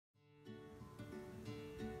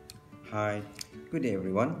Hi, good day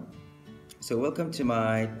everyone. So welcome to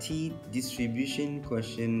my T distribution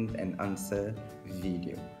question and answer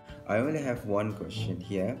video. I only have one question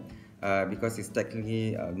here because it's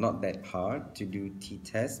technically not that hard to do T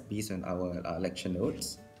test based on our lecture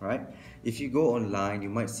notes, right? If you go online, you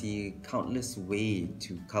might see countless ways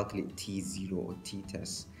to calculate T0 or T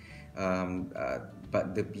test.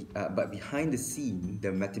 But behind the scene,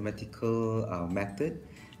 the mathematical method,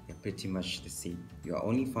 they're pretty much the same. You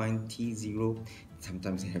only find T0.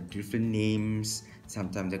 Sometimes they have different names.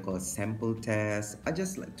 Sometimes they call it sample test. I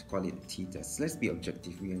just like to call it T test. Let's be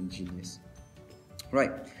objective. We are engineers,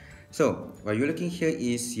 right? So what you're looking here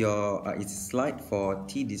is your it's a slide for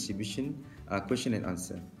T distribution question and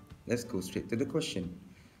answer. Let's go straight to the question.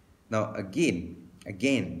 Now again,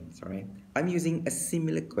 sorry, I'm using a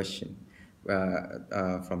similar question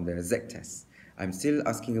from the Z test. I'm still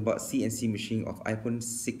asking about CNC machining of iPhone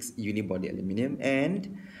 6 unibody aluminium,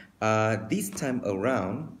 and this time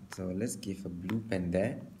around, so let's give a blue pen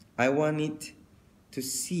there. I want it to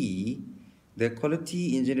see the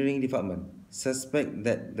quality engineering department suspect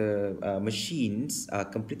that the machines are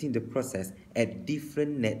completing the process at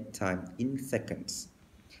different net time in seconds.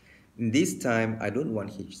 This time, I don't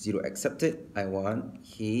want H0 accepted. I want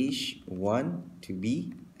H1 to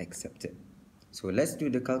be accepted. So let's do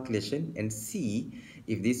the calculation and see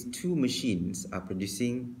if these two machines are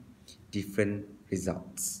producing different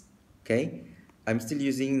results. Okay, I'm still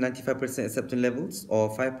using 95% acceptance levels or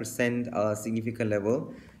 5% significant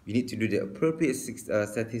level. You need to do the appropriate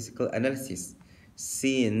statistical analysis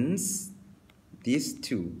since these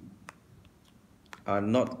two are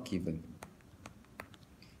not given.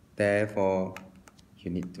 Therefore,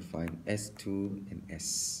 you need to find S2 and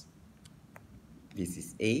S. This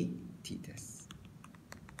is a t-test.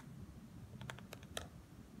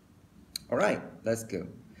 Alright, let's go.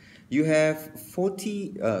 You have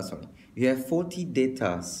 40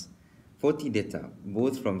 data,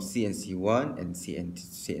 both from CNC1 and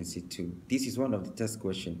CNC2. This is one of the test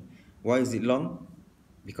questions. Why is it long?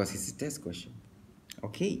 Because it's a test question.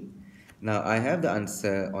 Okay, now I have the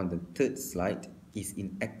answer on the third slide. Is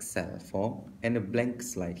in Excel form and a blank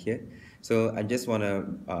slide here. So I just want to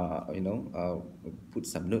put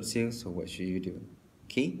some notes here. So what should you do?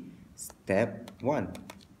 Okay, step 1.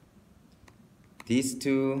 These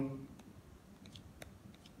two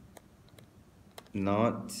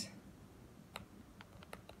not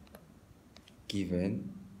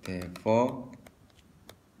given, therefore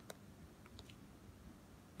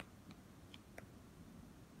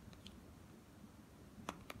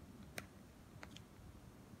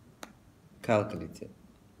calculated.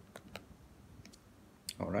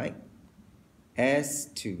 Alright,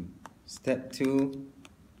 S2, step 2,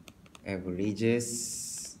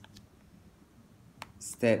 averages.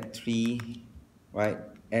 Step 3, right,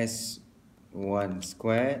 S1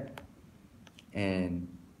 squared and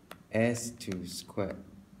S2 squared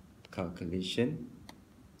calculation.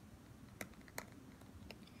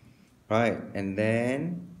 Right, and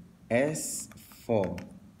then S4,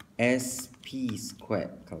 SP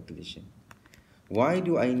squared calculation. Why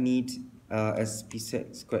do I need SP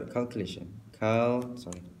squared calculation?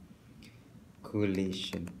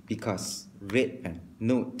 Calculation. Because red pen.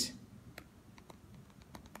 Note.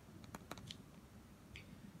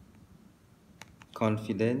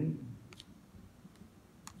 Confident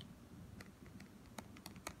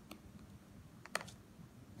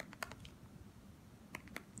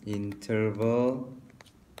interval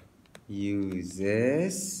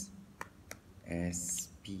uses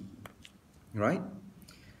SP. Right?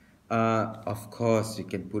 Of course, you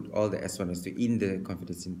can put all the S1 and S2 in the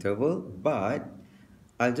confidence interval, but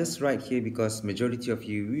I'll just write here because majority of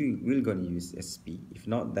you will gonna use SP. If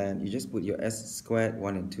not, then you just put your S squared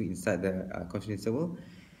 1 and 2 inside the confidence interval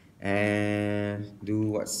and do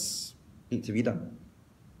what's need to be done.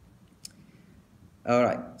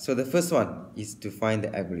 Alright, so the first one is to find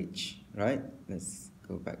the average, right? Let's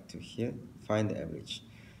go back to here, find the average.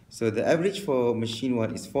 So the average for machine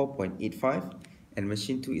 1 is 4.85 and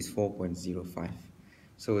machine 2 is 4.05.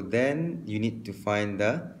 So then you need to find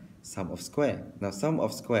the sum of square. Now sum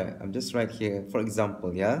of square, I'm just right here, for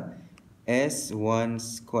example, yeah, S1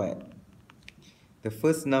 squared. The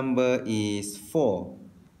first number is 4.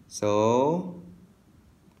 So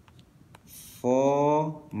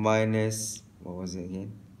 4 minus, what was it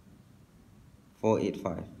again?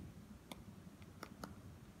 485.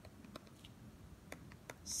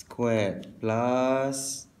 Squared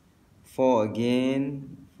plus 4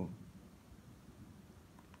 again.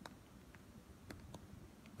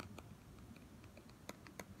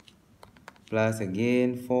 Plus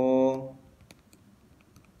again 4.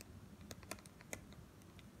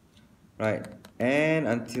 right? And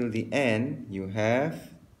until the end, you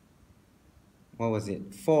have, what was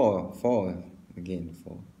it? 4 again,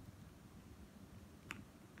 4.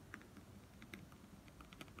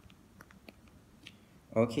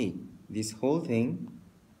 Okay, this whole thing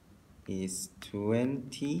is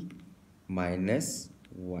 20 minus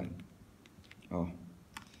 1. Oh,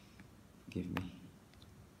 give me.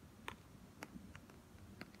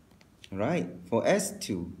 Right, for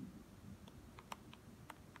S2,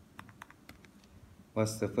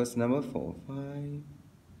 what's the first number? 4, 5,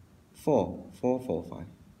 4, 4, 4, 5.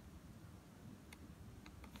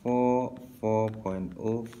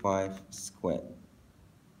 4.05 squared.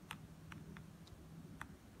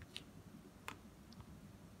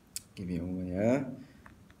 Give me over here.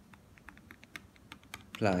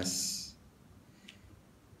 Plus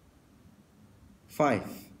 5.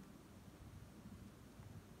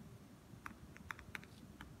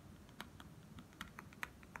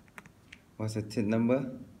 What's the third number?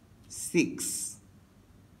 6.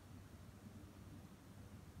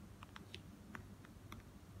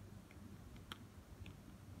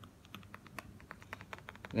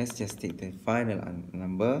 Let's just take the final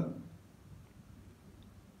number,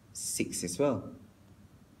 6 as well.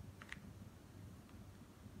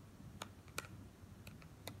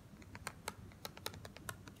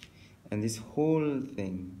 And this whole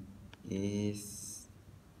thing is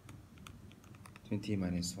 20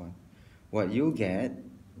 minus 1. What you get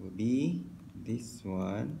will be this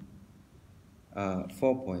one,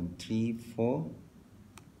 4.34.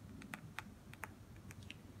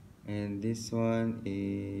 And this one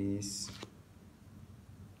is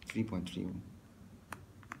 3.31.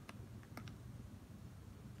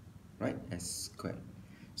 Right, S squared.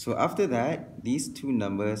 So after that, these two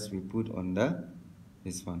numbers we put on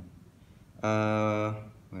this one.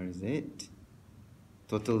 Where is it?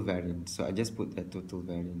 Total variance. So I just put that total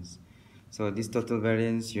variance. So this total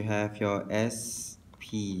variance, you have your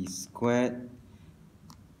SP squared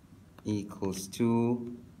equals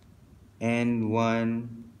to N1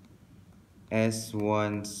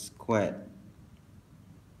 S1 squared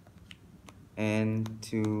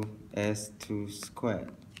N2 S2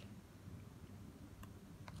 squared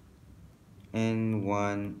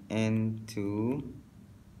N1 N2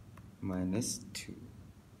 minus 2.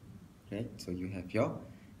 Okay, so you have your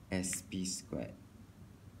SP squared,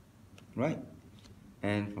 right?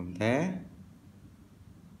 And from there,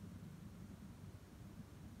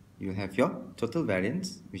 you have your total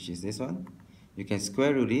variance, which is this one. You can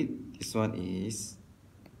square root it. This one is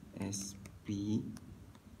SP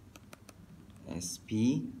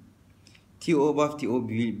TO above, TO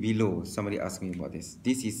below. Somebody asked me about this.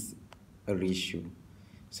 This is a ratio.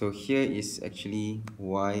 So here is actually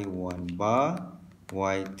Y1 bar,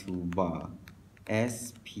 Y2 bar.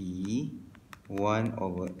 SP 1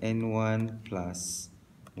 over N1 plus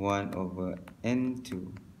 1 over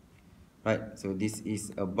N2. Right, so this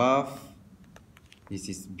is above, this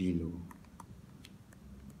is below.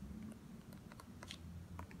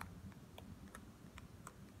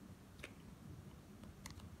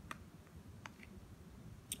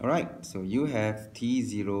 Alright, so you have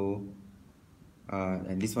T0,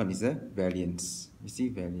 and this one is a variance. You see,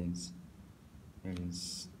 variance. And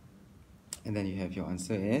then you have your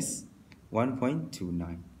answer is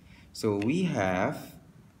 1.29. So we have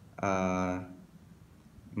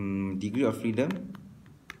degree of freedom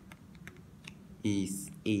is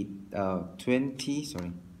 20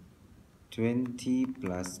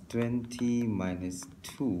 plus 20 minus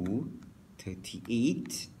 2,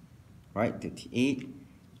 38, right? 38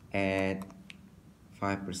 at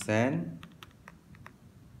 5%,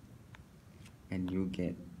 and you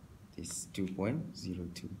get this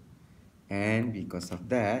 2.02. And because of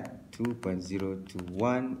that,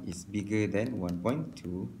 2.021 is bigger than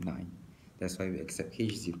 1.29. That's why we accept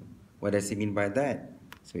H0. What does it mean by that?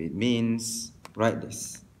 So it means, write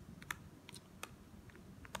this.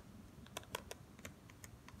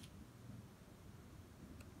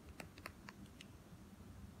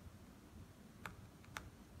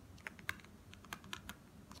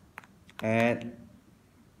 At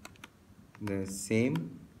the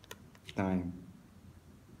same time.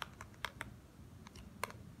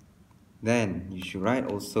 Then you should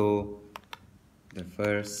write also the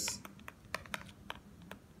first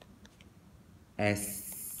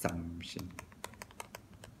assumption.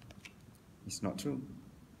 It's not true.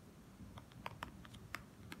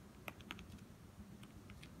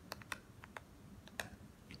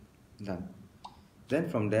 Done. Then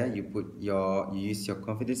from there you use your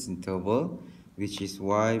confidence interval, which is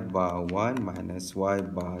y bar 1 minus y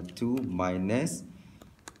bar 2 minus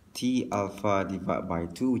T alpha divided by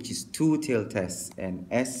 2, which is 2 tail test, and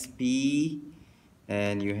SP,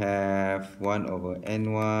 and you have 1 over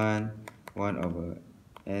N1, 1 over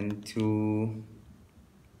N2,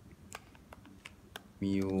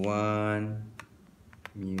 mu1,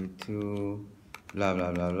 mu2, blah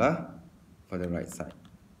blah blah blah for the right side.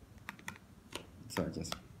 So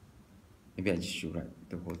maybe I just should write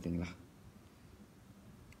the whole thing lah.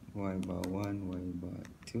 Y bar 1, Y bar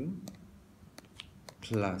 2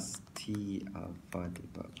 plus T alpha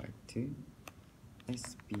divided by 2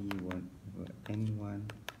 SP1 over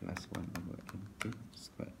N1 plus 1 over N2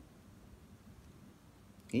 squared.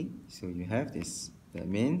 Okay, so you have this. That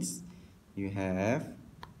means you have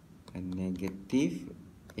a negative,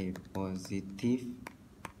 a positive,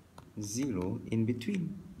 0 in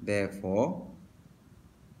between. Therefore,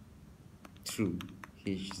 true,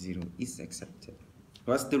 H0 is accepted.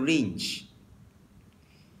 What's the range?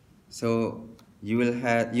 So you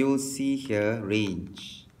will see here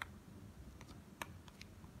range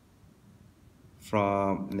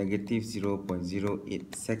from negative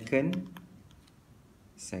 0.08 second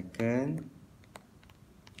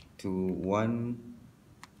to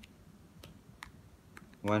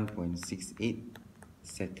 1.68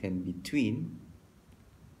 second between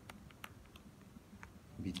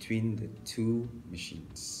the two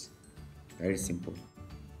machines. Very simple.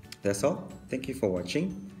 That's all. Thank you for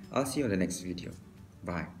watching. I'll see you on the next video.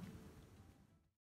 Bye.